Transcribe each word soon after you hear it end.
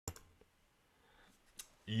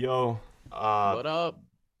Yo, uh, What up?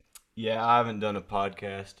 yeah, I haven't done a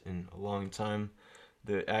podcast in a long time.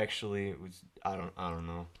 That actually was, I don't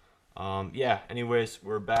know. Yeah. Anyways,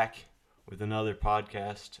 we're back with another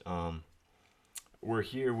podcast. We're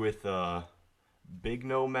here with Big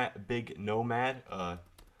Nomad. I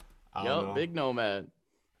don't Yup, know. big nomad.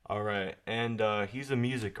 All right, and he's a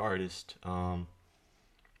music artist.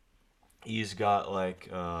 He's got like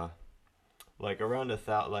around a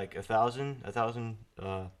thousand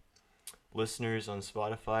listeners on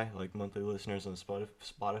Spotify, like monthly listeners on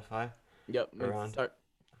Spotify Yep, it's around. start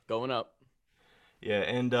going up. Yeah,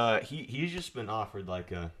 and he's just been offered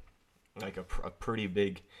like a pretty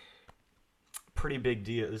big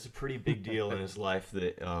deal. This is a pretty big deal in his life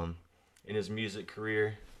that in his music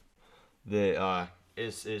career that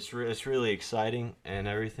it's really exciting and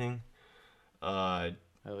everything. Uh,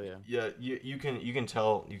 Hell yeah. yeah, you can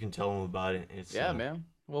tell him about it. It's Yeah, man.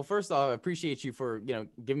 Well, first off, I appreciate you for,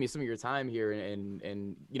 giving me some of your time here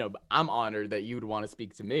and I'm honored that you would want to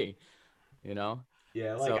speak to me, you know?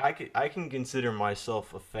 yeah, like So, I can consider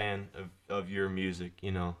myself a fan of your music,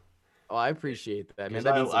 oh, I appreciate that, man. because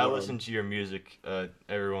That I means the I world. listen to your music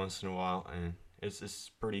every once in a while, and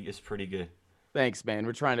it's pretty good. Thanks, man.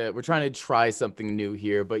 We're trying to try something new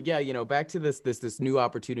here. But yeah, back to this new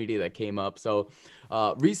opportunity that came up. So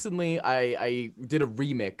recently I did a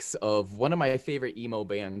remix of one of my favorite emo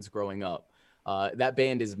bands growing up. That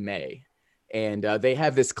band is May. And they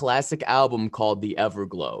have this classic album called The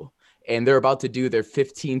Everglow. And they're about to do their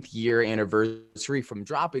 15th year anniversary from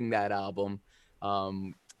dropping that album.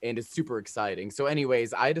 Um, and it's super exciting. So,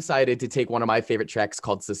 anyways, I decided to take one of my favorite tracks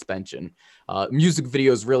called Suspension. Music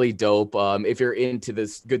video is really dope. If you're into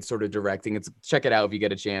this good sort of directing, it's check it out if you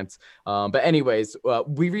get a chance. But anyways,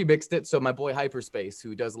 we remixed it. So my boy Hyperspace,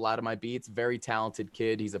 who does a lot of my beats, very talented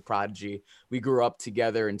kid. He's a prodigy. We grew up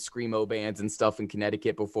together in screamo bands and stuff in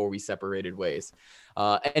Connecticut before we separated ways.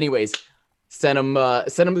 Anyways, sent him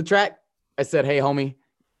the track. I said, hey homie,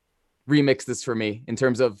 remix this for me in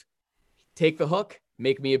terms of take the hook,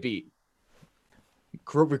 make me a beat.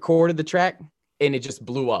 Recorded the track and it just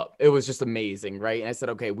blew up. It was just amazing, right? And I said,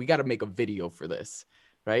 okay, we got to make a video for this,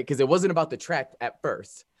 right? Because it wasn't about the track at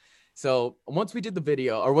first. So once we did the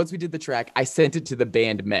video or once we did the track, I sent it to the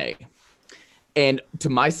band May. And to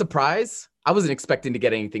my surprise, I wasn't expecting to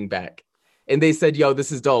get anything back. And they said, yo,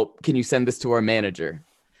 this is dope. Can you send this to our manager?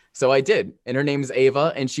 So I did. And her name's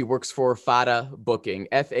Ava, and she works for FATA Booking,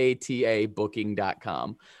 FATA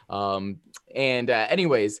booking.com.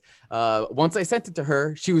 Anyways, once I sent it to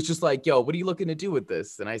her, she was just like, yo, what are you looking to do with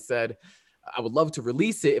this? And I said, I would love to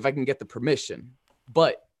release it if I can get the permission.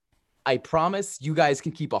 But I promise you guys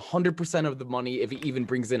can keep 100% of the money if it even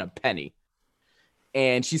brings in a penny.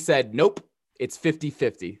 And she said, nope, it's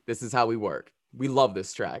 50-50. This is how we work. We love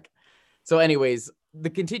this track. So, anyways,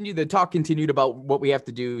 the talk continued about what we have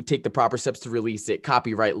to do, take the proper steps to release it,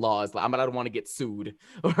 copyright laws. I don't want to get sued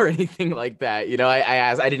or anything like that.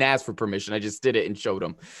 I didn't ask for permission. I just did it and showed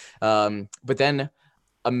them. But then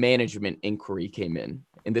a management inquiry came in,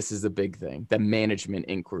 and this is a big thing. The management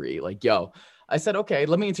inquiry, like, yo, I said, okay,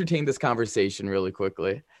 let me entertain this conversation really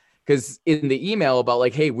quickly. Because in the email about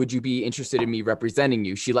like, hey, would you be interested in me representing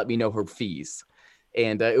you? She let me know her fees,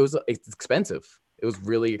 and it's expensive. It was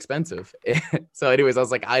really expensive. So, anyways, I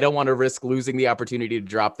was like, I don't want to risk losing the opportunity to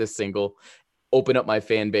drop this single, open up my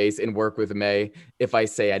fan base, and work with May if I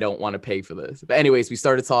say I don't want to pay for this. But, anyways, we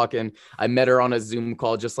started talking. I met her on a Zoom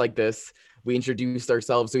call just like this. We introduced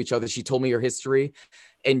ourselves to each other. She told me her history.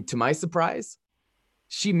 And to my surprise,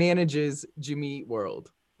 she manages Jimmy Eat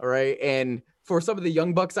World. All right. And for some of the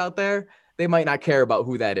young bucks out there, they might not care about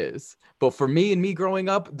who that is. But for me and me growing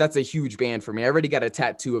up, that's a huge band for me. I already got a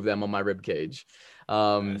tattoo of them on my rib cage.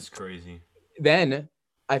 Um, That's crazy. then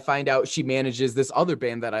I find out she manages this other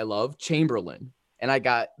band that I love, Chamberlain. And I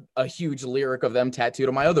got a huge lyric of them tattooed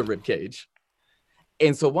on my other rib cage.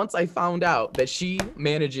 And so once I found out that she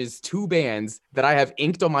manages two bands that I have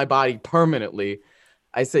inked on my body permanently,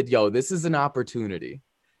 I said, yo, this is an opportunity.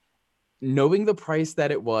 Knowing the price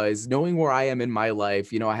that it was, knowing where I am in my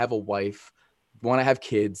life, I have a wife, want to have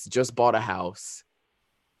kids, just bought a house.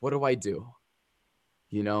 What do I do?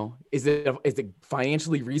 Is it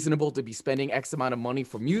financially reasonable to be spending X amount of money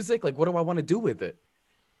for music? Like, what do I want to do with it?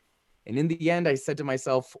 And in the end, I said to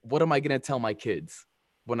myself, what am I going to tell my kids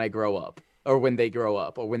when I grow up or when they grow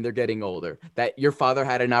up or when they're getting older? That your father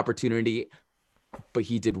had an opportunity, but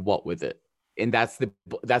he did what with it? And that's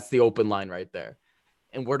the open line right there.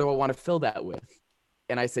 And where do I want to fill that with?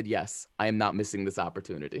 And I said, yes, I am not missing this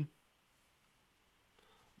opportunity.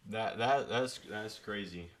 That's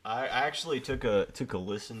crazy. I actually took a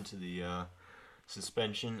listen to the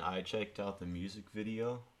Suspension. I checked out the music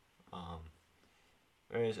video. Um,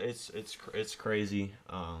 it's crazy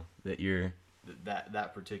that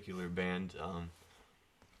that particular band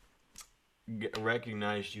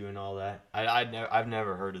recognized you and all that. I've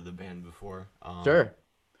never heard of the band before. Sure. Yeah,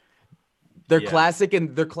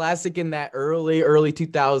 They're classic in that early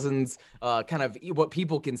 2000s kind of what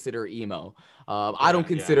people consider emo. I don't yeah.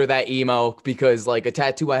 consider that emo because like a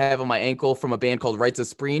tattoo I have on my ankle from a band called Rites of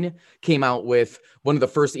Spring came out with one of the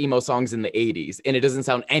first emo songs in the 80s, and it doesn't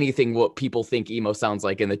sound anything what people think emo sounds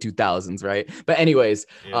like in the 2000s, right? But anyways,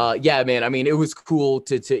 Yeah. yeah, man, I mean it was cool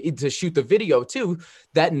to shoot the video too.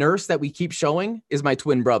 That nurse that we keep showing is my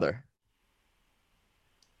twin brother.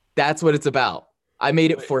 That's what it's about. I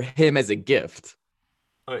made it Wait, for him as a gift.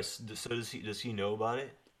 wait. So does he know about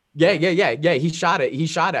it? Yeah, Yet? yeah, yeah, yeah. He shot it. He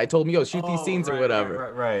shot it. I told him, yo, shoot these Oh, scenes or right, right, whatever.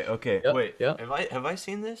 right, right. Okay. Yep, Wait. yep. Have I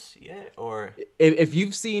seen this yet or? If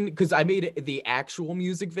you've seen, because I made the actual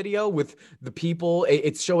music video with the people,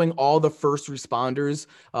 it's showing all the first responders,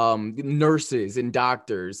 nurses and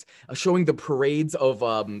doctors, showing the parades of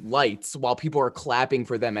lights while people are clapping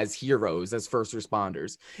for them as heroes, as first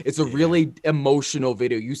responders. It's a Yeah. really emotional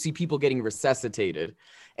video. You see people getting resuscitated,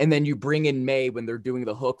 and then you bring in May when they're doing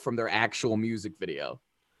the hook from their actual music video.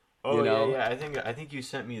 You Oh yeah, know, yeah. I think you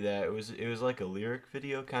sent me that. It was like a lyric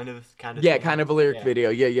video kind of yeah, thing. kind of a lyric Yeah. video.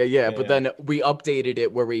 Yeah, yeah, yeah. Yeah, But yeah. then we updated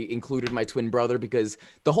it where we included my twin brother because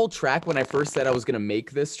the whole track, when I first said I was gonna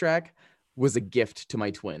make this track, was a gift to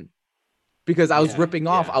my twin. Because I was Yeah, ripping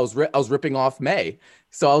off, yeah. I was ripping off May.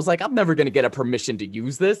 So I was like, I'm never gonna get a permission to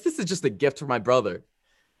use this. This is just a gift for my brother.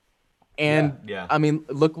 Yeah, And yeah. I mean,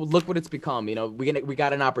 look what it's become. You know, we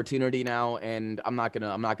got an opportunity now, and I'm not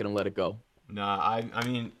gonna let it go. Nah, I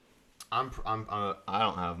mean, I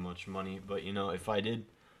don't have much money, but if I did,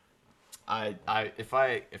 if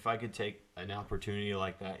I could take an opportunity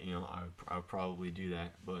like that, I would probably do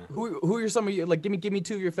that. But Who are some of you like? Give me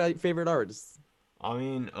two of your favorite artists. I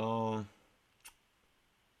mean,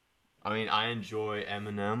 I enjoy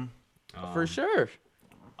Eminem. For Um, sure.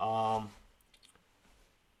 um,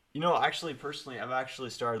 actually, personally, I've actually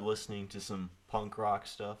started listening to some punk rock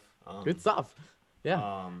stuff. Good stuff. Yeah.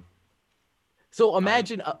 Um, So I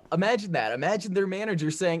imagine that. Imagine their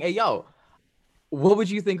manager saying, "Hey, yo, what would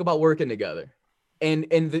you think about working together?" And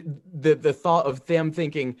the thought of them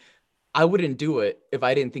thinking, "I wouldn't do it if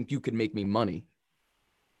I didn't think you could make me money."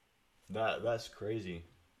 that's crazy.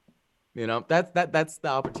 You know, that's the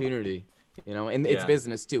opportunity. You know, and it's Yeah,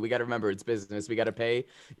 business too. We got to remember it's business. We got to pay.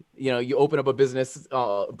 You know, you open up a business,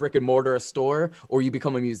 brick and mortar, a store, or you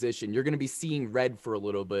become a musician. You're going to be seeing red for a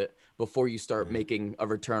little bit before you start yeah. making a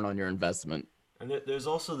return on your investment. And there's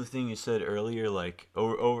also the thing you said earlier, like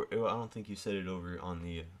over. I don't think you said it over on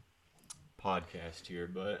the podcast here,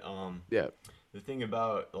 but Yeah, the thing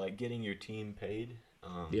about like getting your team paid,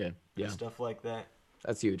 yeah, and yeah. stuff like that.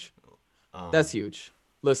 That's huge. Um, That's huge.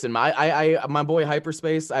 Listen, my boy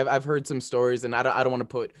Hyperspace. I've heard some stories, and I don't want to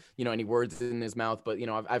put any words in his mouth, but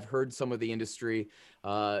I've heard some of the industry.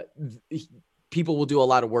 Uh, People will do a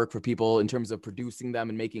lot of work for people in terms of producing them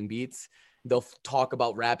and making beats. They'll talk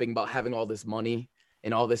about rapping, about having all this money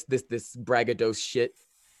and all this braggadocious shit,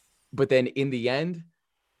 but then in the end,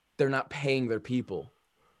 they're not paying their people.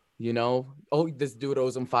 Oh, this dude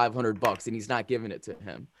owes him $500 and he's not giving it to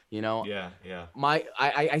him. yeah, yeah,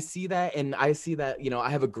 I see that, and I see that I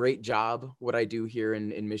have a great job what I do here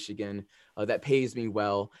in Michigan, that pays me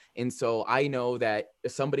well, and so I know that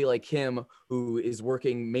if somebody like him who is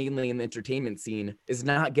working mainly in the entertainment scene is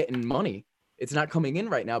not getting money. It's not coming in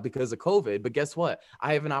right now because of COVID, but guess what,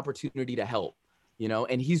 I have an opportunity to help,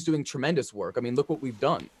 and he's doing tremendous work. I mean, look what we've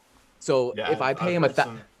done. So yeah. I've heard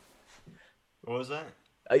some. What was that?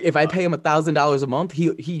 if I Uh, pay him $1,000 a month,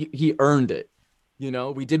 he earned it.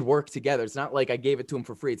 We did work together. It's not like I gave it to him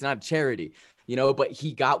for free. It's not a charity, but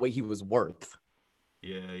he got what he was worth.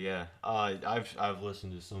 yeah, yeah. I've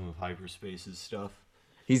listened to some of Hyperspace's stuff.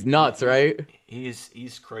 He's He nuts, he right?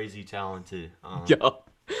 he's crazy talented. Yeah.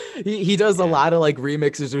 He does a Yeah. lot of like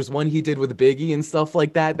remixes. There's one he did with Biggie and stuff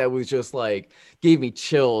like that that was just like gave me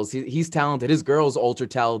chills. He's talented. His girl's ultra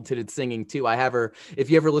talented at singing too. I have her. If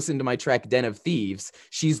you ever listen to my track Den of Thieves,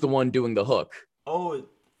 she's the one doing the hook. Oh,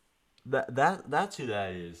 that's who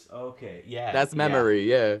that is. Okay. Yeah, That's yeah, Memory.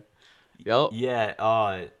 Yeah. Yep. yeah.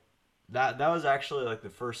 That was actually like the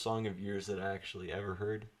first song of yours that I actually ever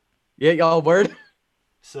heard. Yeah, y'all word.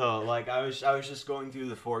 So like I was just going through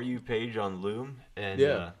the For You page on Loom, and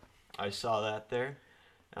Yeah. I saw that there,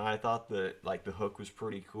 and I thought that like the hook was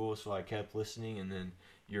pretty cool, so I kept listening, and then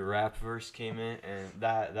your rap verse came in, and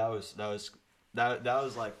that was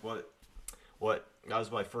like what that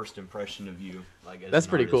was my first impression of you, like as That's an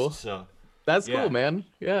pretty artist. cool. So That's cool, Yeah, man.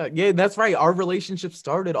 Yeah, yeah, that's right. Our relationship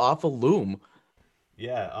started off a Loom.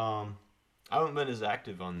 yeah. I haven't been as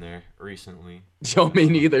active on there recently, Yo, but me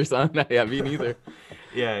neither, son. Yeah, me neither.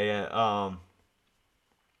 yeah, yeah.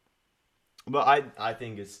 But I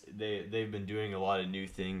think they've been doing a lot of new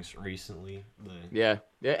things recently. Yeah,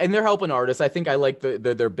 yeah, and they're helping artists. I think I like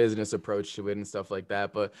their business approach to it and stuff like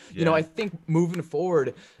that. But I Yeah, think moving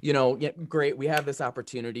forward, yeah, great. We have this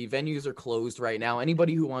opportunity. Venues are closed right now.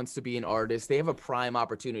 Anybody who wants to be an artist, they have a prime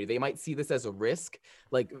opportunity. They might see this as a risk.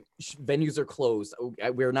 Like venues are closed.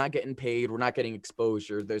 We're not getting paid. We're not getting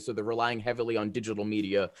exposure. So they're relying heavily on digital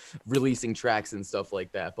media, releasing tracks and stuff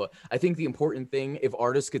like that. But I think the important thing, if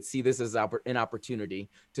artists could see this as an opportunity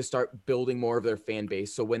to start building more of their fan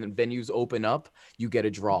base, so when venues open up you get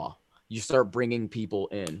a draw. You start bringing people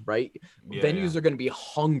in, right? yeah, yeah, Venues are going to be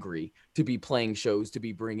hungry to be playing shows, to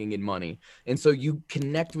be bringing in money. And so you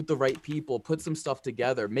connect with the right people, put some stuff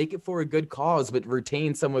together, make it for a good cause, but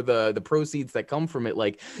retain some of the proceeds that come from it.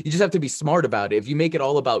 Like you just have to be smart about it. If you make it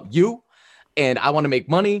all about you, and I want to make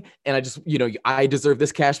money and I just, I deserve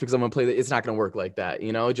this cash because I'm going to play it's not going to work like that.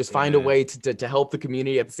 Just find a yeah, way to help the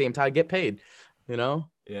community at the same time, get paid, you know?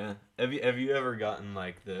 yeah. Have you ever gotten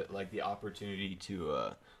like the opportunity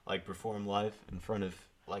to like perform live in front of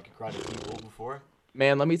like a crowd of people before?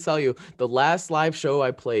 Man, let me tell you, the last live show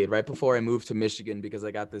I played right before I moved to Michigan because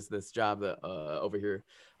I got this job that over here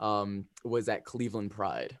was at Cleveland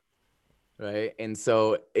Pride, right? And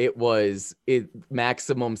so it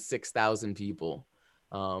maximum 6,000 people.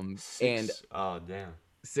 And Six. Oh damn.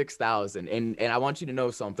 6,000. And I want you to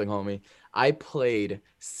know something, homie. I played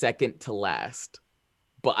second to last.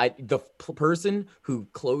 But the person who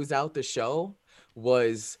closed out the show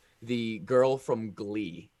was the girl from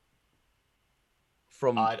Glee,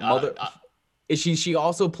 from I I, Mother. I She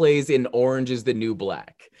also plays in Orange is the New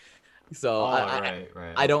Black. So oh right,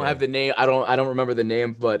 right, I don't have okay. the name. I don't remember the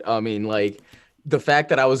name, but I mean like the fact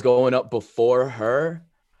that I was going up before her,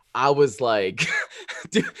 I was like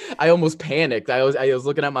dude, I almost panicked. I was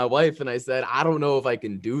looking at my wife and I said, I don't know if I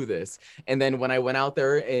can do this. And then when I went out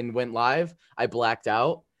there and went live, I blacked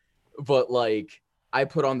out. But like I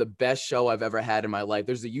put on the best show I've ever had in my life.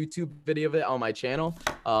 There's a YouTube video of it on my channel.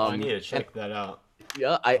 Oh, I need to And check that out.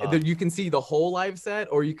 yeah, Uh, you can see the whole live set,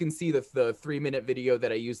 or you can see the 3 minute video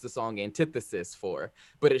that I used the song Antithesis for.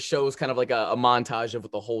 But it shows kind of like a montage of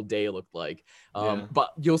what the whole day looked like. yeah.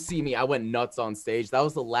 But you'll see me. I went nuts on stage. That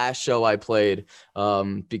was the last show I played.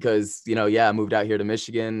 Because yeah, I moved out here to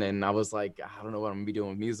Michigan, and I was like, I don't know what I'm gonna be doing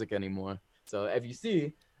with music anymore. So if you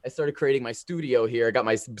see, I started creating my studio here. I got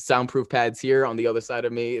my soundproof pads here on the other side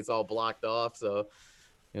of me. It's all blocked off, so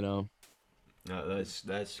you know, No,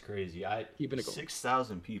 that's crazy. I keeping it going.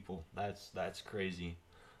 6,000 people. That's crazy.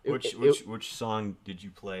 It, Which it, which which song did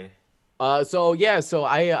you play? So yeah, so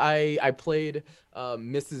I played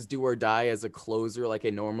Mrs. Do or Die as a closer like I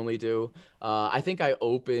normally do. I think I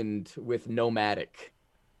opened with Nomadic,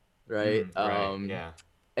 right? Right. Yeah.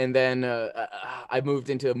 And then I moved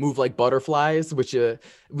into Move Like Butterflies, which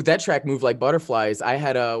with that track Move Like Butterflies, I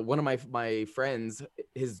had one of my friends,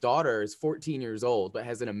 his daughter is 14 years old but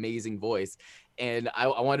has an amazing voice, and I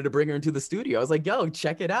wanted to bring her into the studio. I was like, yo,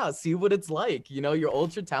 check it out, see what it's like. You're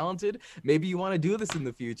ultra talented, maybe you want to do this in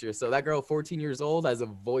the future. So that girl, 14 years old, has a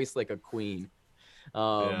voice like a queen.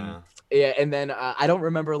 um Yeah. yeah, and then I don't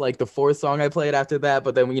remember like the fourth song I played after that,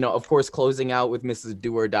 but then of course closing out with Mrs.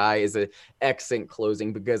 Do or Die is an excellent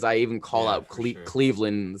closing because I even call Yeah, out for sure.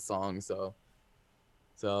 Cleveland in the song. So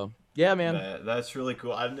yeah, man. That's really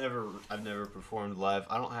cool. I've never performed live.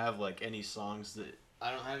 I don't have like any songs that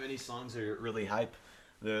I don't have any songs that are really hype.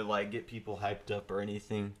 That like get people hyped up or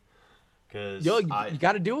anything. Yo, Cause you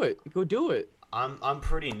got to do it. Go do it. I'm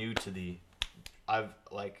pretty new to the. I've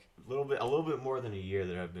like a little bit more than a year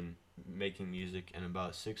that I've been making music, and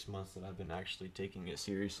about 6 months that I've been actually taking it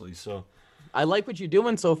seriously. So I like what you're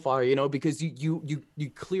doing so far, because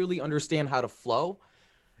you clearly understand how to flow.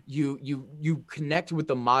 You connect with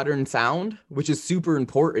the modern sound, which is super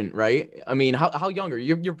important, right? I mean, how young are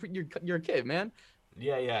you? You're a kid, man.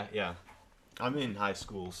 yeah, yeah, yeah. I'm in high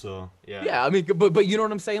school, so yeah, Yeah, I mean, but you know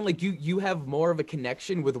what I'm saying? Like you have more of a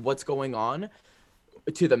connection with what's going on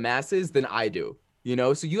to the masses than I do.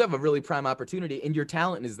 So you have a really prime opportunity, and your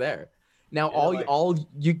talent is there. Now, yeah. Like all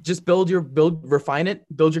you just refine it,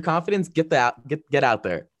 build your confidence, get out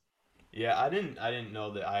there. yeah, I didn't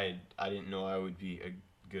know that I didn't know I would be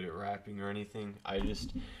good at rapping or anything. I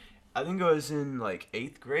think I was in like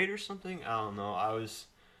eighth grade or something. I don't know. I was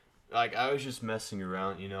just messing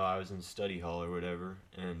around. I was in study hall or whatever,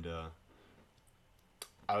 and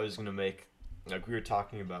I was gonna make like we were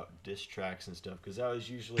talking about diss tracks and stuff because that was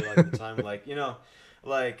usually like the time like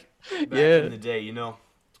like back in Yeah. the day,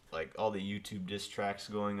 like all the YouTube diss tracks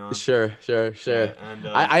going on. Sure, sure, Yeah, sure. and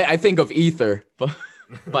I think of Ether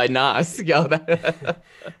by Nas. Yo, that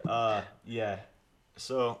yeah.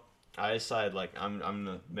 So I decided like I'm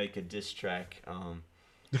gonna make a diss track on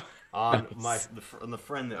nice. on the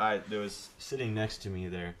friend that was sitting next to me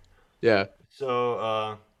there. Yeah.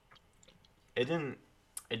 So it didn't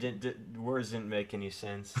words didn't make any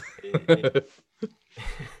sense.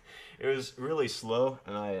 It was really slow,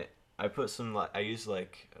 and I put some like I used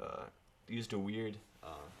like used a weird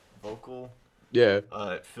vocal Yeah.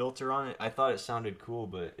 filter on it. I thought it sounded cool,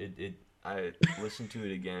 but it I listened to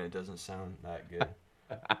it again. It doesn't sound that good.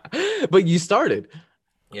 But you started.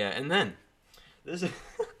 Yeah, and then this is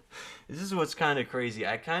this is what's kind of crazy.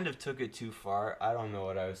 I kind of took it too far. I don't know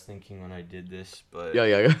what I was thinking when I did this, but Yeah,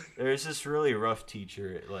 yeah, there's this really rough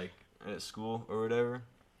teacher like at school or whatever.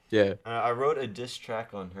 yeah. I wrote a diss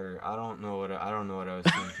track on her. I don't know what I was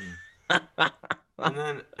thinking. And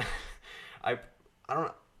then I I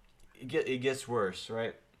don't it gets worse,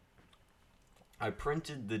 right? I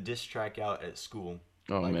printed the diss track out at school,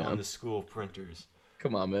 Oh like on man. the school printers,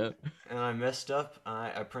 Come on, man. and I messed up.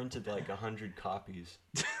 And I printed like 100 copies.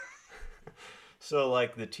 So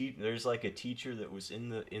like there's like a teacher that was in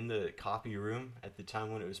the copy room at the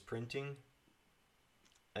time when it was printing,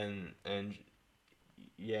 and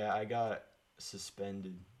yeah, I got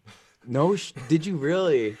suspended. No, did you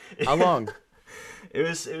really? How long? It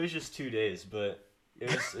was just 2 days, but it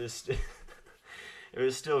was it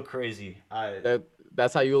was still crazy. I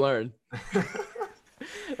That's how you learn.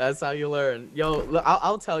 That's how you learn. Yo,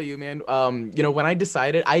 I'll tell you, man. When I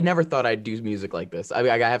decided, I never thought I'd do music like this.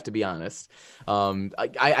 I have to be honest.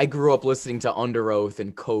 I grew up listening to Under Oath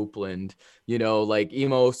and Copeland, like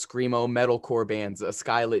emo, screamo, metalcore bands,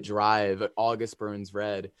 Skylit Drive, August Burns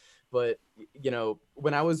Red. But,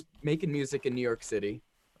 when I was making music in New York City,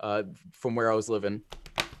 from where I was living,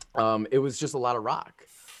 it was just a lot of rock.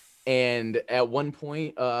 And at one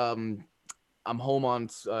point, I'm home on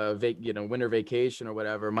winter vacation or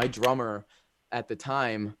whatever. My drummer at the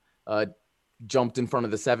time uh, jumped in front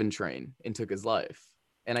of the 7 train and took his life.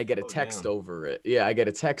 And I get a oh text damn. over it. Yeah, I get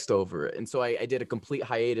a text over it. And so I did a complete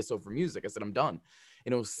hiatus over music. I said, I'm done.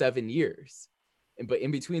 And it was 7 years. But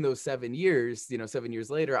in between those 7 years, 7 years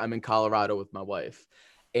later, I'm in Colorado with my wife.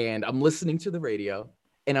 And I'm listening to the radio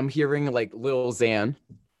and I'm hearing like Lil Xan.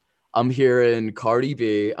 I'm hearing Cardi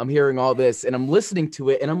B. I'm hearing all this and I'm listening to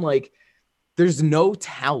it and I'm like, there's no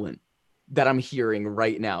talent that I'm hearing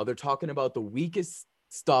right now. They're talking about the weakest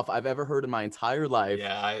stuff I've ever heard in my entire life.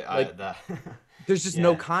 Yeah, I Like, that there's just yeah,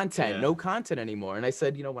 yeah. no content anymore. And I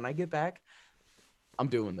said, when I get back, I'm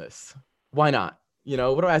doing this. Why not?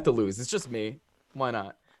 What do I have to lose? It's just me. Why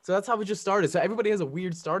not? So that's how we just started. So everybody has a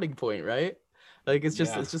weird starting point, right? Like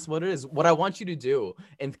Yeah. it's just what it is. What I want you to do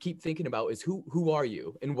and keep thinking about is who are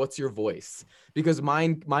you and what's your voice? Because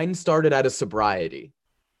mine started out of sobriety,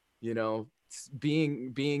 you know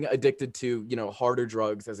being addicted to harder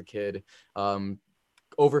drugs as a kid, um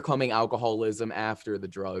overcoming alcoholism after the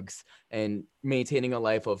drugs and maintaining a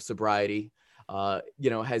life of sobriety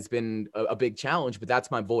has been a big challenge, but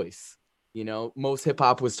that's my voice. Most hip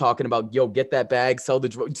hop was talking about, yo, get that bag,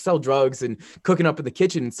 sell drugs and cooking up in the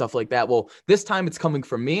kitchen and stuff like that. Well, this time it's coming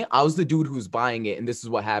from me. I was the dude who's buying it and this is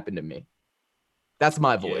what happened to me. That's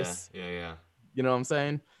my Yeah, voice. yeah, yeah. You know what I'm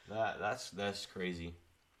saying? That's crazy.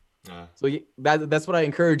 So that's what I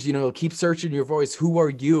encourage, keep searching your voice. Who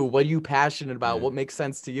are you? What are you passionate about? Yeah. What makes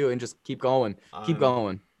sense to you? And just keep going. Keep I'm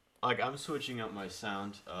going. I'm switching up my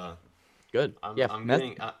sound. Good. Yeah. I'm That's,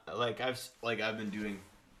 getting I've been doing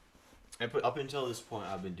up until this point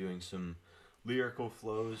I've been doing some lyrical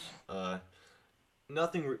flows.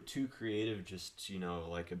 Nothing too creative, just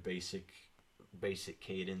like a basic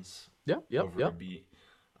cadence yep, yep, over a yep. beat.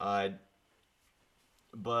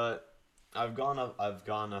 But I've gone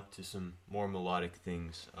up to some more melodic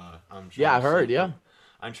things. I'm trying Yeah, I to heard. sing. Yeah.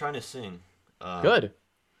 I'm trying to sing. Uh, Good.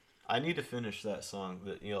 I need to finish that song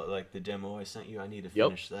that like the demo I sent you. I need to Yep.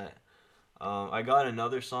 finish that. I got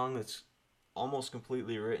another song that's almost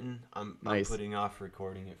completely written. I'm Nice. putting off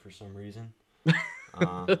recording it for some reason.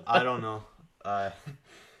 I don't know. Uh,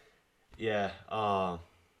 yeah.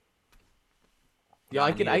 Yeah,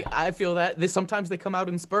 I need to. I feel that sometimes they come out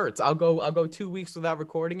in spurts. I'll go 2 weeks without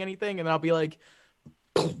recording anything and then I'll be like,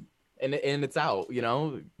 and it's out,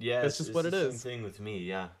 Yeah, That's just it's what the it same is. thing with me.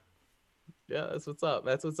 Yeah. Yeah, that's what's up.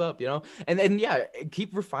 That's what's up, And then yeah,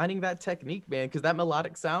 keep refining that technique, man, because that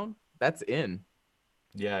melodic sound, that's in.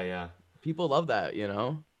 Yeah, yeah. People love that.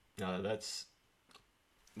 That's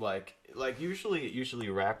like usually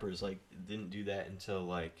rappers like didn't do that until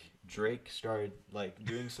like Drake started like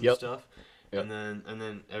doing some Yep. stuff, Yep. and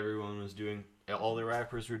then everyone was doing, all the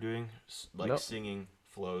rappers were doing like Nope. singing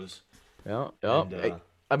flows, Yeah. Yep. and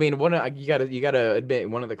I mean, you gotta admit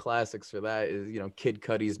one of the classics for that is Kid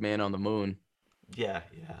Cudi's "Man on the Moon." yeah,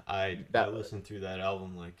 yeah, I That listened through that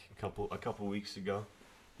album like a couple weeks ago.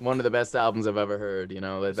 one of the best albums I've ever heard.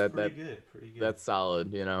 That It's that pretty that good, pretty good. that's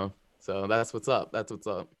solid. So that's what's up. That's what's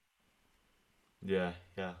up. Yeah,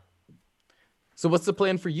 yeah. So what's the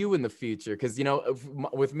plan for you in the future? Because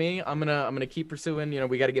with me, I'm gonna keep pursuing.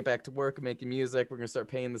 We got to get back to work, making music. We're gonna start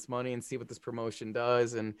paying this money and see what this promotion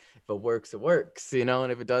does. And if it works, it works.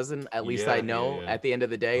 And if it doesn't, at least I Yeah, yeah, know yeah. at the end of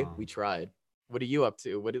the day Um, we tried. What are you up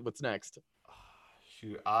to? What's next?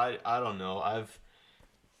 Shoot, I don't know. I've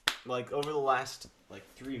like over the last like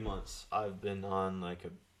 3 months, I've been on like a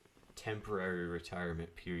temporary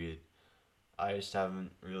retirement period. I just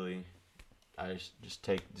haven't really.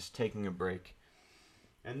 Just taking a break.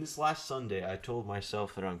 And this last Sunday, I told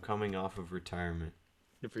myself that I'm coming off of retirement,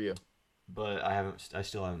 Good for you. but I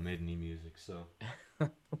still haven't made any music. So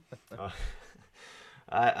uh,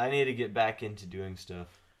 I need to get back into doing stuff.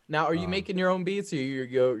 Now, are you Um, making your own beats? Or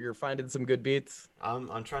you're finding some good beats?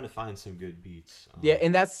 I'm trying to find some good beats. Yeah,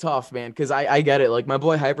 and that's tough, man, because I get it. Like my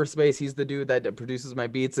boy Hyperspace, he's the dude that produces my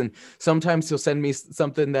beats, and sometimes he'll send me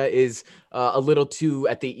something that is a little too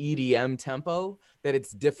at the EDM tempo that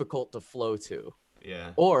it's difficult to flow to,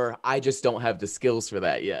 Yeah, or I just don't have the skills for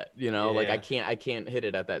that yet. yeah, Like I yeah. can't hit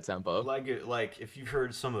it at that tempo. Like if you've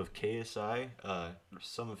heard some of KSI,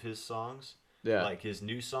 some of his songs, Yeah. like his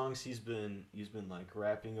new songs, he's been like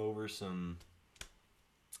rapping over some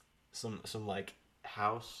like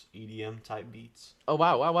house EDM type beats. Oh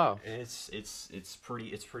wow, wow, wow. And it's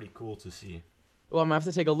pretty cool to see. Well, I'm gonna have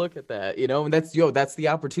to take a look at that. And that's the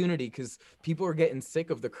opportunity because people are getting sick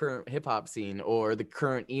of the current hip hop scene or the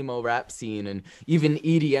current emo rap scene and even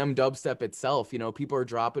EDM dubstep itself. People are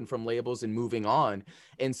dropping from labels and moving on.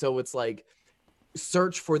 And so it's like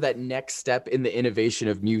search for that next step in the innovation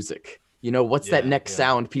of music. What's that Yeah, next yeah.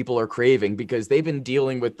 sound people are craving because they've been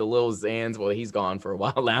dealing with the Lil Xans. Well, he's gone for a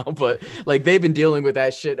while now, but like they've been dealing with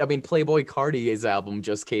that shit. I mean, Playboy Cartier's album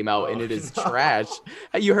just came out and Oh it is trash.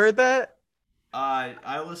 no. You heard that?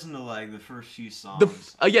 I listened to like the first few The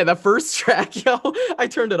songs. yeah, that first track, yo, I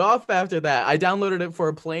turned it off after that. I downloaded it for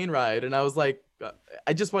a plane ride, and I was like,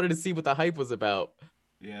 I just wanted to see what the hype was about.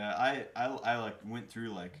 Yeah, I like went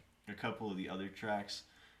through like a couple of the other tracks.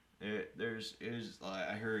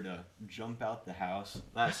 I heard "Jump Out the House."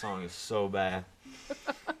 That song is so bad.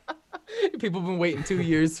 People have been waiting 2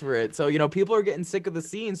 years for it, so people are getting sick of the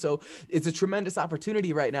scene. So it's a tremendous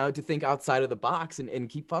opportunity right now to think outside of the box and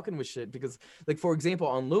keep fucking with shit. Because, like for example,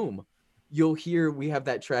 on Loom, you'll hear we have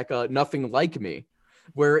that track, "Nothing Like Me,"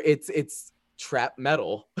 where it's trap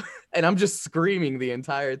metal, and I'm just screaming the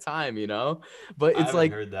entire time. But I it's haven't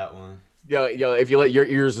like heard that one. yo, if you let your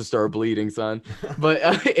ears just start bleeding, son. But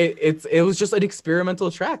it was just an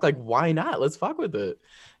experimental track. Like, why not? Let's fuck with it.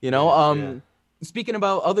 You know. Yeah, yeah. Speaking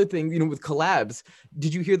about other things, with collabs,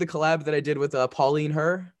 did you hear the collab that I did with Pauline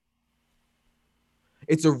Her?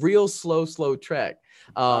 It's a real slow track.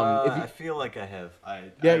 If you, I feel like I have.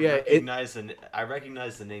 yeah, yeah, I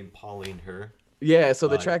recognize the name Pauline Her. yeah. So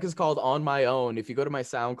the Uh, track is called "On My Own." If you go to my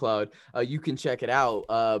SoundCloud, you can check it out.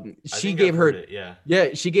 I She think I've gave heard her, it. Yeah. yeah,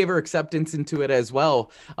 she gave her acceptance into it as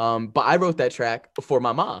well. But I wrote that track for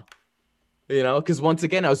my mom. Because once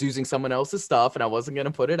again, I was using someone else's stuff and I wasn't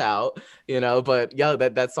gonna put it out. But yeah,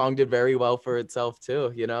 that song did very well for itself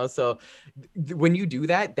too. So when you do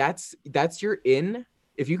that, that's your in.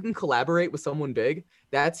 If you can collaborate with someone big,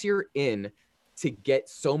 that's your in to get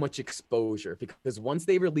so much exposure because once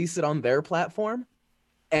they release it on their platform,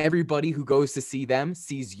 everybody who goes to see them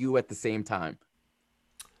sees you at the same time.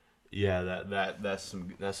 Yeah, that's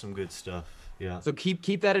some good stuff. Yeah. So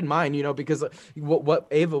keep that in mind, because what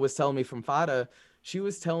Ava was telling me from Fada, she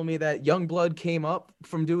was telling me that Youngblood came up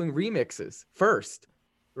from doing remixes first,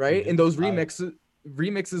 right? And Mhm. those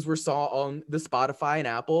remixes were saw on the Spotify and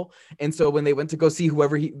Apple, and so when they went to go see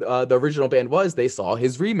whoever the original band was, they saw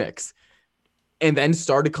his remix, and then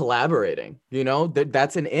started collaborating.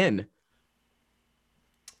 That's an in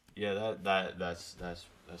Yeah,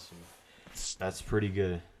 that's pretty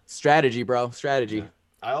good. strategy, bro. Strategy. Yeah.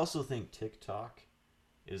 I also think TikTok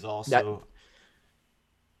is That also.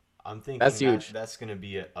 I'm that's thinking that huge. that's gonna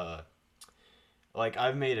be like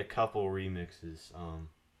I've made a couple remixes.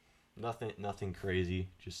 Nothing crazy.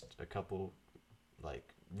 Just a couple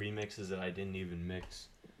like remixes that I didn't even mix.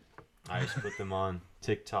 I just put them on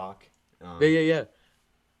TikTok. Yeah, yeah, yeah.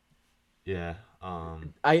 Yeah.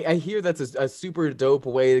 I hear that's a super dope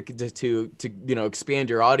way to expand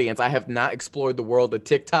your audience. I have not explored the world of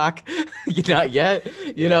TikTok, not yet.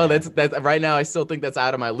 Yeah, yeah, That's right now. I still think that's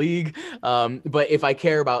out of my league. But if I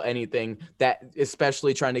care about anything that,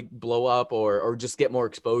 especially trying to blow up or just get more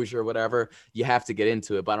exposure or whatever, you have to get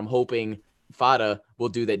into it. But I'm hoping Fada will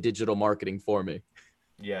do that digital marketing for me.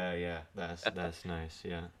 yeah, yeah. That's nice.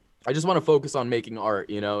 Yeah, I just want to focus on making art,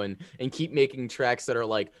 and keep making tracks that are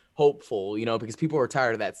like hopeful, because people are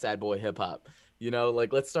tired of that sad boy hip hop.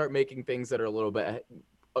 Like let's start making things that are a little bit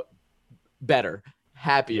uh, better, yeah.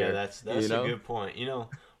 happier, That's a good point.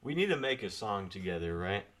 We need to make a song together,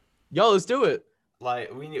 right? Yo, let's do it.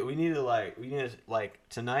 Like we need to like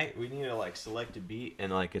tonight we need to like select a beat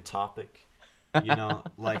and like a topic.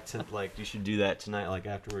 Like you should do that tonight, like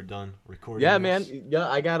after we're done recording Yeah, man. this. Yeah,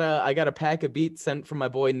 I got a pack of beats sent from my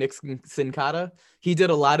boy Nick Sincata. He did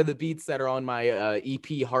a lot of the beats that are on my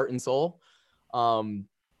EP Heart and Soul. Um,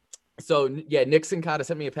 So yeah, Nick Sincata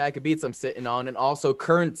sent me a pack of beats I'm sitting on, and also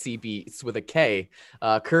Currency Beats with a K.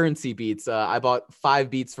 Currency Beats. I bought 5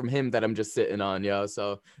 beats from him that I'm just sitting on, yo.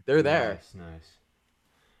 So they're there. Nice, nice.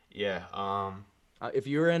 Yeah. If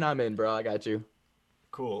you're in, I'm in, bro. I got you.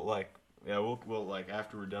 Cool. Like, yeah, we'll like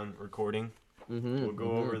after we're done recording, we'll go Mm-hmm.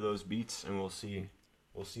 over those beats and we'll see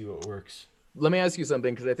what works. Let me ask you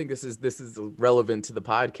something, because I think this is relevant to the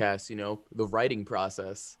podcast. The writing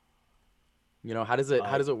process. How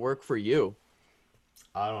Uh, does it work for you?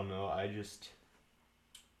 I don't know.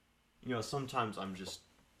 Sometimes I'm just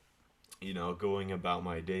going about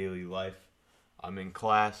my daily life. I'm in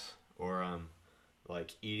class or I'm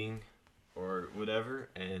like eating or whatever,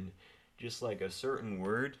 and just like a certain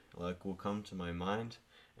word like will come to my mind,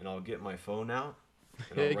 and I'll get my phone out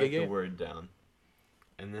and I'll Yeah, yeah, write the yeah. word down,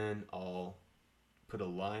 and then I'll put a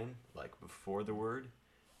line like before the word,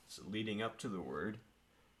 so leading up to the word,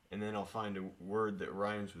 and then I'll find a word that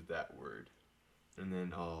rhymes with that word, and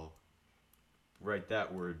then I'll write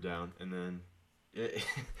that word down, and then Yeah,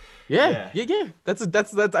 yeah, yeah, yeah. That's.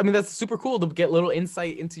 I mean, that's super cool to get little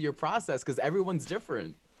insight into your process, because everyone's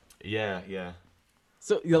different. yeah, yeah.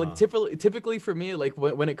 So like Uh, typically for me, like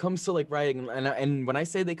when it comes to like writing, and when I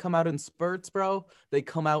say they come out in spurts, bro, they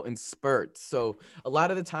come out in spurts. So a lot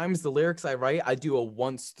of the times the lyrics I write, I do a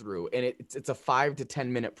once through, and it's a 5 to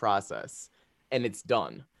 10 minute process, and it's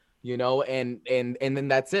done. And then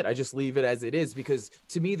that's it. I just leave it as it is, because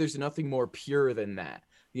to me there's nothing more pure than that.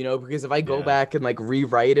 Because if I go yeah, back and like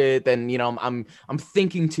rewrite it, then I'm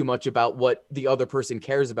thinking too much about what the other person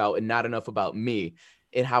cares about and not enough about me,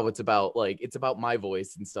 and how it's about my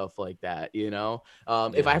voice and stuff like that. If I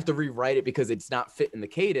yeah, have to rewrite it because it's not fit in the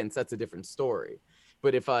cadence, that's a different story.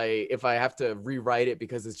 But if I have to rewrite it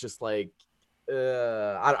because it's just like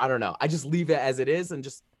I don't know, I just leave it as it is, and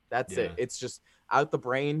just that's yeah. it. It's just out the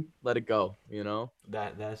brain, let it go.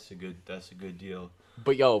 That's a good deal.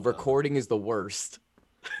 But yo, Uh, recording is the worst.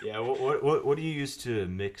 yeah. What do you use to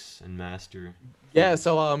mix and master Yeah, things?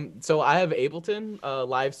 so I have Ableton,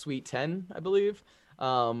 Live Suite 10, I believe.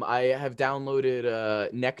 I have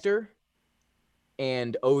downloaded Nectar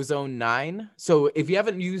and Ozone 9. So if you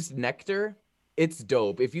haven't used Nectar, it's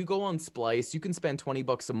dope. If you go on Splice, you can spend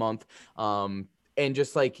 $20 a month, and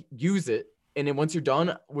just like use it. And then once you're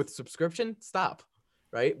done with subscription, stop.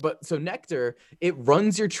 Right. But so Nectar, it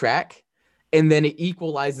runs your track and then it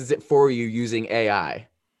equalizes it for you using AI.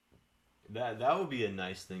 That would be a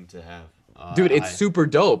nice thing to have. Dude, it's I super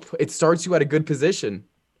dope. It starts you at a good position.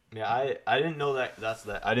 Yeah, I didn't know that.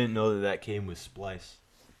 I didn't know that came with Splice.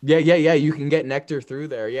 Yeah, yeah, yeah. You can get Nectar through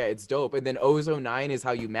there. Yeah, it's dope. And then Ozone 9 is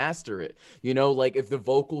how you master it. Like if the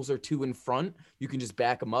vocals are too in front, you can just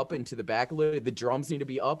back them up into the back a little. The drums need to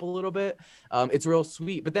be up a little bit. It's real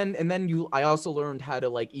sweet. But then I also learned how to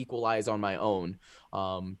like equalize on my own.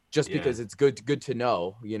 Just Yeah, because it's good to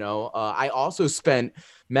know. I also spent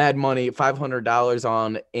mad money, $500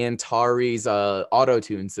 on Antari's auto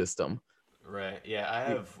tune system. right. Yeah, I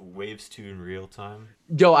have Waves 2 in real time.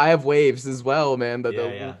 Yo, I have waves as well, man. The Yeah,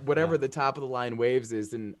 yeah, yeah. whatever the top of the line waves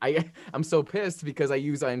is, and I'm so pissed because I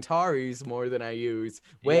use Antares more than I use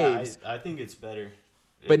Yeah, I waves. I think it's better.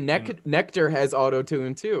 But In Nectar has auto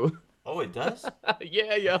tune too. Oh, it does?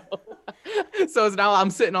 Yeah, yo. So it's now I'm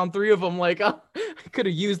sitting on 3 of them. Like, I could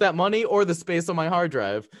have used that money or the space on my hard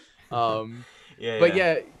drive. Um, Yeah, but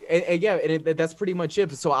yeah. yeah, and yeah, that's pretty much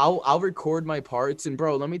it. So I'll record my parts, and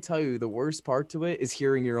bro, let me tell you, the worst part to it is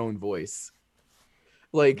hearing your own voice.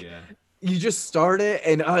 Like Yeah. you just start it,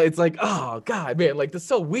 and it's like, oh god, man, like that's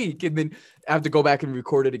so weak, and then I have to go back and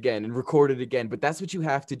record it again and record it again. But that's what you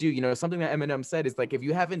have to do. Something that Eminem said is like, if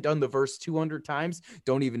you haven't done the verse 200 times,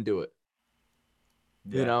 don't even do it.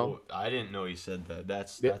 you Yeah. know Oh, I didn't know he said that.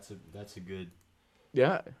 That's yeah. that's a good.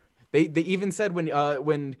 Yeah. They even said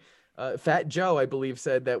when Fat Joe, I believe,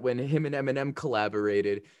 said that when him and Eminem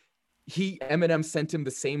collaborated, Eminem sent him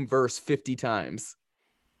the same verse 50 times.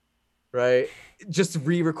 Right? Just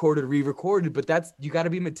re-recorded, but that's you got to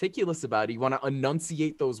be meticulous about it. You want to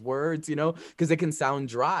enunciate those words, because it can sound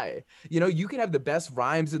dry. You can have the best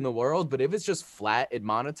rhymes in the world, but if it's just flat and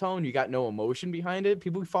monotone, you got no emotion behind it,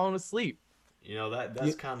 people be falling asleep. That You,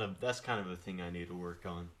 that's kind of a thing I need to work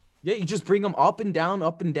on. yeah, you just bring them up and down,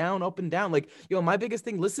 up and down, up and down. Like, my biggest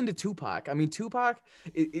thing, listen to Tupac. I mean, Tupac,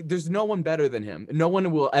 there's no one better than him. No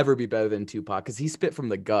one will ever be better than Tupac because he spit from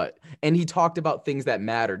the gut and he talked about things that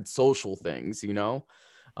mattered, social things.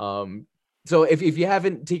 Um, so if you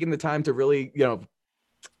haven't taken the time to really,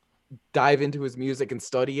 dive into his music and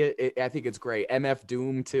study it, I think it's great. MF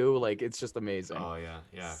Doom too, like it's just amazing. Oh yeah,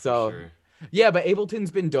 yeah, for So sure. yeah, but Ableton's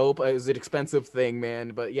been dope. It was an expensive thing, man.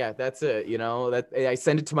 But yeah, that's it. That I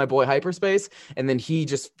send it to my boy Hyperspace, and then he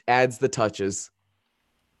just adds the touches.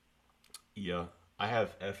 Yeah, I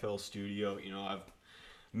have FL Studio. I've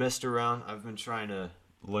messed around. I've been trying to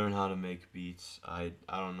learn how to make beats. I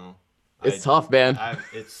don't know. It's tough, man.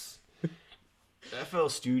 It's FL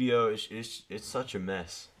Studio it's such a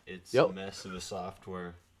mess. It's a Yep. mess of a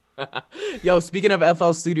software. Yo, speaking of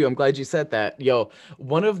FL Studio, I'm glad you said that. Yo,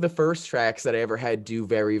 one of the first tracks that I ever had do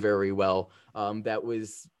very, very well, that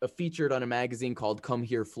was featured on a magazine called Come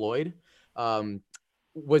Here Floyd, um,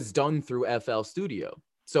 was done through FL Studio.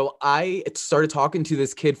 So I started talking to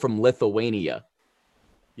this kid from Lithuania,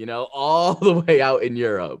 all the way out in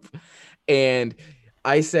Europe. And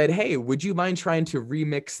I said, hey, would you mind trying to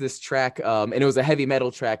remix this track? And it was a heavy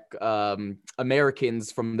metal track,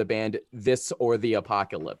 Americans from the band This or the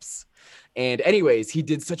Apocalypse. And anyways, he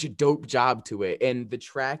did such a dope job to it. And the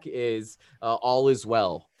track is All Is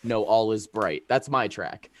Well. No, All Is Bright. That's my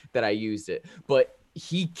track that I used it. But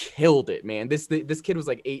he killed it, man. This kid was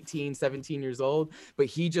like 18, 17 years old, but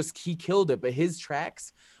he killed it. But his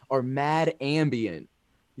tracks are mad ambient.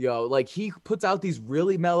 Like he puts out these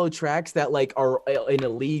really mellow tracks that like are in a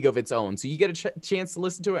league of its own. So you get a chance to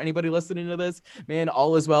listen to it. Anybody listening to this, man,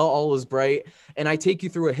 All Is Well, All Is Bright. And I take you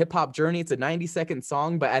through a hip hop journey. It's a 90-second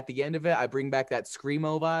song, but at the end of it, I bring back that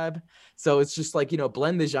screamo vibe. So it's just like,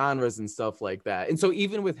 blend the genres and stuff like that. And so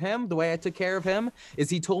even with him, the way I took care of him is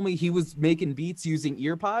he told me he was making beats using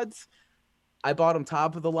ear pods. I bought him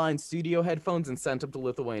top of the line studio headphones and sent him to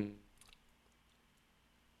Lithuania.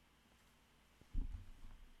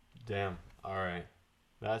 Damn. All right.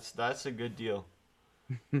 That's a good deal.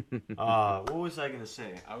 What was I gonna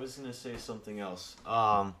say? I was gonna say something else.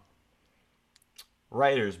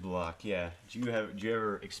 Writer's block. Yeah. Do you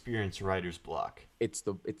ever experience writer's block? It's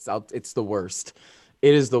the worst.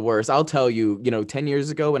 It is the worst. I'll tell you, 10 years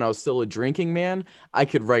ago when I was still a drinking man, I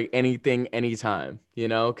could write anything anytime,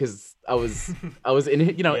 because I was in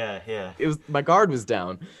it, Yeah, yeah. it was my guard was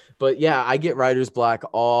down. But yeah, I get writer's block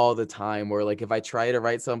all the time where like if I try to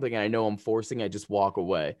write something and I know I'm forcing, I just walk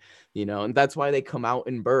away, and that's why they come out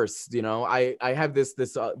in bursts. I have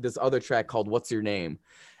this other track called What's Your Name?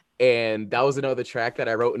 And that was another track that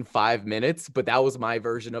I wrote in 5 minutes, but that was my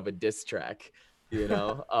version of a diss track,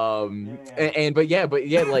 Yeah, but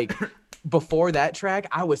yeah, like before that track,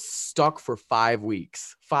 I was stuck for 5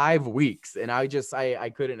 weeks, and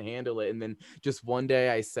I couldn't handle it. And then just one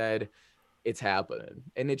day I said, it's happening,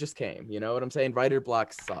 and it just came. You know what I'm saying? Writer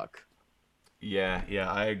blocks suck. yeah,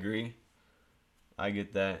 yeah. I agree. I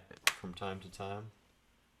get that from time to time.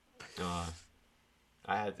 Uh,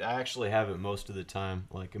 I actually have it most of the time.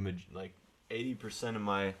 Like 80% of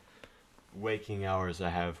my waking hours, I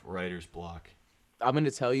have writer's block. I'm going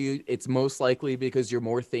to tell you it's most likely because you're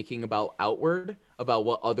more thinking about outward, about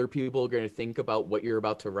what other people are going to think about what you're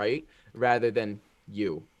about to write rather than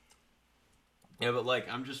you. Yeah, but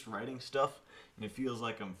like I'm just writing stuff, and it feels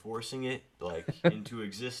like I'm forcing it like into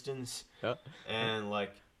existence, Yeah. and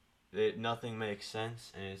like nothing makes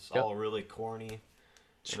sense, and it's Yep. all really corny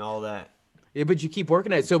and all that. Yeah, but you keep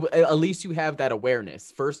working at it. So at least you have that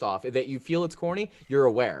awareness. First off, that you feel it's corny, you're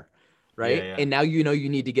aware, Yeah, right? yeah. And now you know you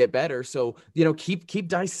need to get better. So keep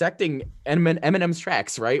dissecting Eminem's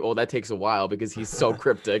tracks, right? Well, that takes a while because he's so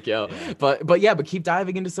cryptic, Yeah. But yeah, but keep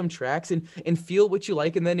diving into some tracks and feel what you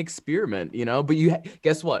like and then experiment, But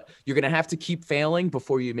guess what? You're gonna have to keep failing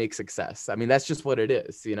before you make success. I mean, that's just what it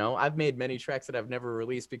is. I've made many tracks that I've never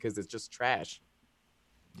released because it's just trash.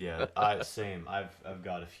 Yeah, I same. I've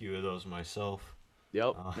got a few of those myself.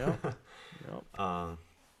 Yep. Uh, Yep. Yep.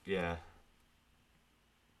 yeah.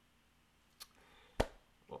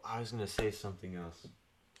 Well, I was gonna say something else.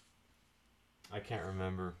 I can't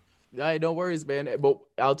remember. No worries, man. But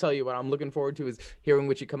I'll tell you what I'm looking forward to is hearing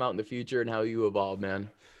what you come out in the future and how you evolve, man.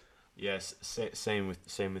 Yes, same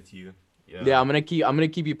with you. Yeah, Yeah, I'm gonna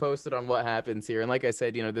keep you posted on what happens here. And like I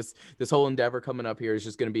said, this whole endeavor coming up here is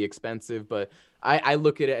just gonna be expensive, but I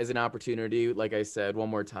look at it as an opportunity. Like I said, one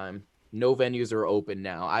more time, no venues are open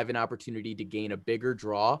now. I have an opportunity to gain a bigger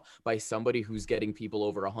draw by somebody who's getting people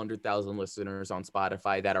over 100,000 listeners on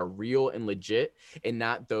Spotify that are real and legit, and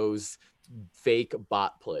not those fake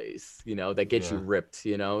bot plays, that get you yeah, ripped.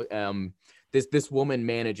 This woman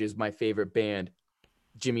manages my favorite band,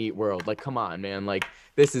 Jimmy Eat World. Like, come on, man. Like,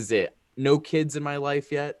 this is it. No kids in my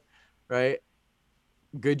life yet, right?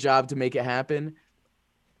 Good job to make it happen.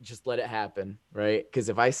 Just let it happen, right? Because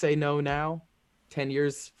if I say no now, 10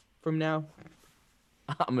 years from now,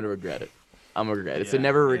 I'm going to regret it. I'm going to regret it. So yeah,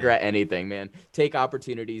 never yeah. regret anything, man. Take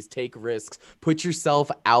opportunities, take risks, put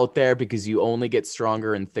yourself out there because you only get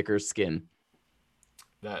stronger and thicker skin.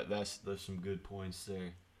 That's there's some good points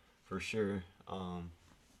there, for sure.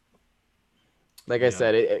 Like I Yeah,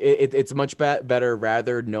 said, it's much better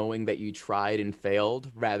rather knowing that you tried and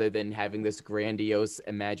failed rather than having this grandiose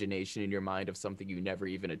imagination in your mind of something you never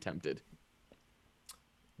even attempted.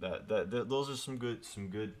 those are some good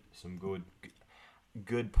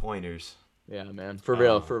pointers. Yeah, man. For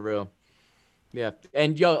real, Um, for real. Yeah.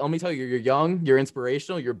 And yo, let me tell you, you're young, you're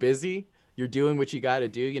inspirational, you're busy, you're doing what you got to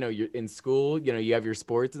do. You're in school, you have your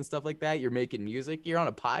sports and stuff like that. You're making music, you're on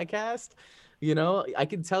a podcast. I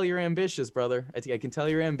can tell you're ambitious, brother. I can tell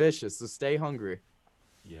you're ambitious. So stay hungry.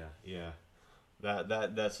 yeah, yeah.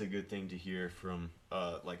 That's a good thing to hear from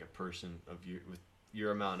like a person of your with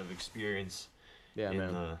your amount of experience Yeah, in man.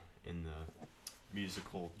 the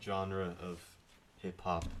musical genre of hip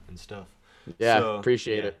hop and stuff. Yeah, So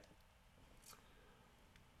appreciate yeah, it.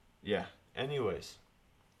 yeah. Anyways,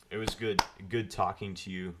 it was good talking to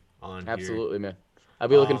you on here. Absolutely, man. I'll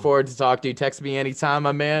be looking Um, forward to talk to you. Text me anytime,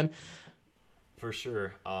 my man. for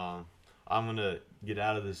sure. I'm gonna get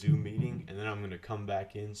out of the Zoom meeting and then I'm gonna come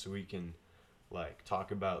back in so we can like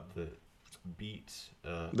talk about the beats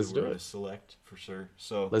that Let's we're do gonna it. select for sure.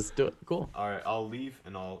 So Let's do it. Cool. all right, I'll leave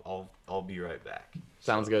and I'll be right back.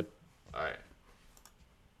 Sounds So good. all right.